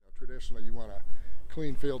traditionally you want a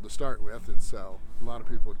clean field to start with, and so a lot of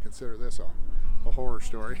people would consider this a horror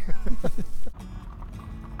story.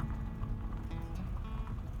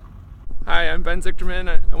 Hi, I'm Ben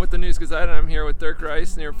Zigterman. I'm with the News-Gazette, and I'm here with Dirk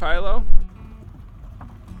Rice near Philo.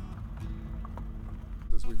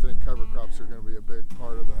 As we think cover crops are going to be a big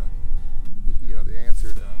part of the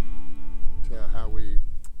answer to how we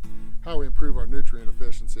improve our nutrient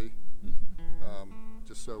efficiency,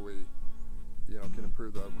 just so we can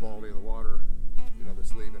improve the quality of the water that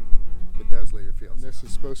does leave your field. And this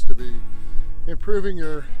is supposed to be improving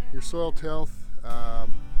your soil health,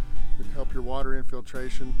 help your water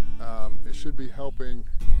infiltration. It should be helping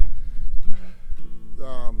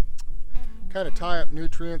kind of tie up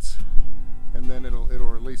nutrients, and then it'll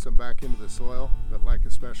release them back into the soil. But like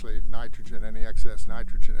especially nitrogen, any excess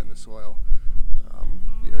nitrogen in the soil,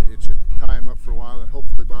 it should tie them up for a while, and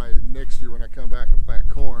hopefully by next year when I come back and plant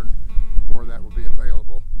corn, more of that will be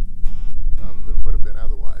available than would have been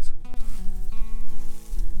otherwise.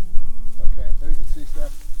 Okay, there you can see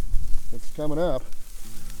stuff that's coming up.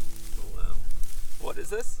 Oh, wow. What is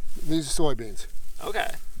this? These are soybeans.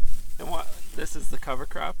 Okay. And this is the cover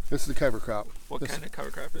crop? This is the cover crop. What kind of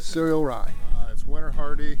cover crop is it? Cereal rye. It's winter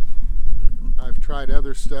hardy. I've tried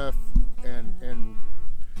other stuff, and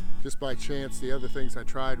just by chance, the other things I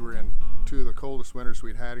tried were in two of the coldest winters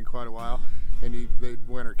we'd had in quite a while, and they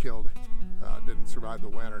winter killed, didn't survive the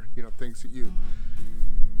winter. Things that you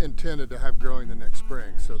intended to have growing the next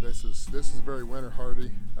spring. So this is very winter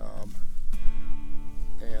hardy,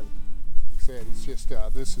 and like I said, it's just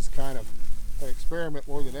this is kind of an experiment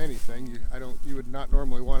more than anything. You would not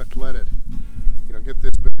normally want it to let it get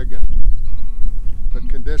this big, but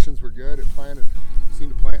conditions were good. It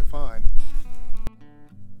seemed to plant fine.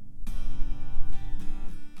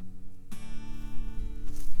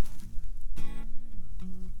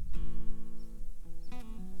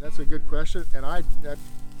 That's a good question, and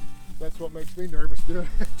that's what makes me nervous doing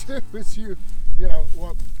it too. Is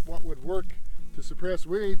what would work to suppress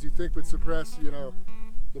weeds, you think would suppress the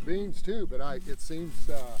beans too, but it seems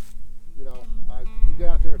you get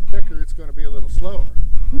out there a ticker, it's going to be a little slower.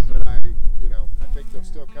 But I think they'll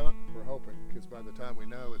still come up. We're hoping, because by the time we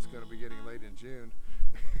know it's going to be getting late in June,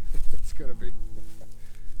 it's going to be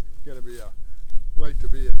late to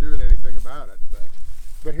be doing anything about it.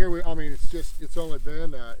 But here it's only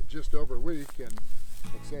been just over a week, and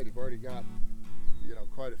like I said, you've already got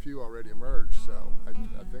quite a few already emerged, so I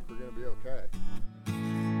think we're going to be okay.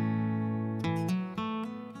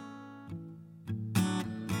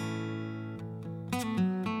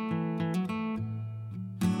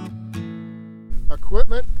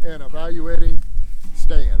 Equipment and evaluating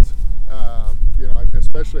stands.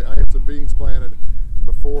 Especially I had some beans planted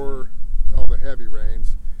before all the heavy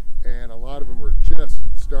rains, and a lot of them were just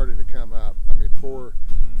starting to come up.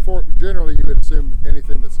 For generally you would assume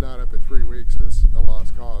anything that's not up in 3 weeks is a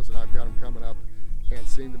lost cause, and I've got them coming up and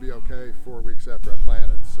seem to be okay 4 weeks after I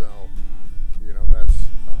planted. So that's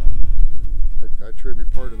I attribute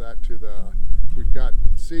part of that to we've got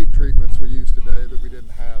seed treatments we use today that we didn't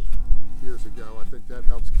have years ago. I think that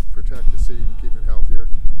helps protect the seed and keep it healthier.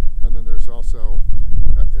 And then there's also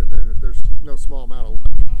there's no small amount of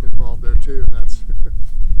luck involved there too, and that's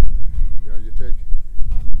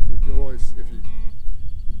you always, if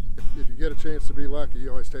you get a chance to be lucky,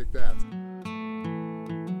 you always take that.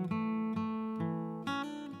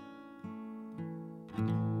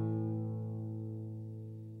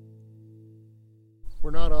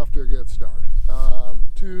 We're not off to a good start.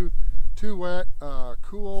 Too wet,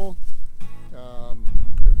 cool.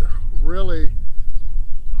 Really,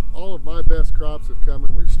 all of my best crops have come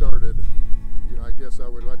when we've started. I guess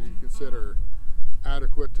what do you consider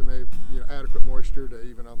adequate to adequate moisture to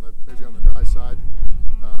even maybe on the dry side.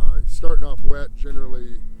 Starting off wet,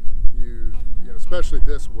 generally, especially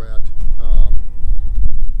this wet,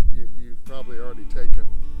 you've probably already taken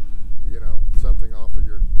something off of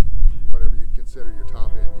your whatever you'd consider your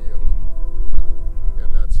top end yield,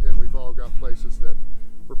 and we've all got places that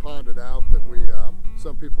were ponded out that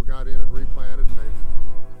some people got in and replanted, and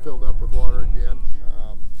they've filled up with water again.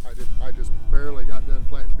 I just barely got done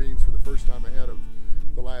planting beans for the first time ahead of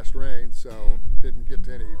the last rain, so didn't get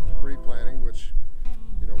to any replanting, which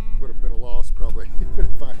would have been a loss probably even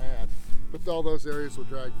if I had. But all those areas will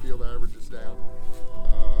drag field averages down.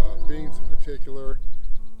 Beans in particular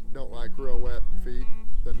don't like real wet feet.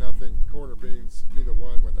 Corner beans, neither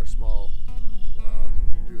one when they're small,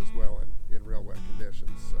 do as well in real wet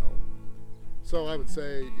conditions. So I would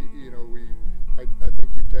say, I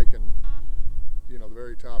think you've taken, the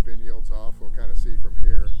very top end yields off. We'll kind of see from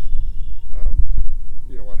here,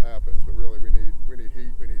 what happens. But really, we need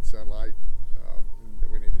heat, we need sunlight.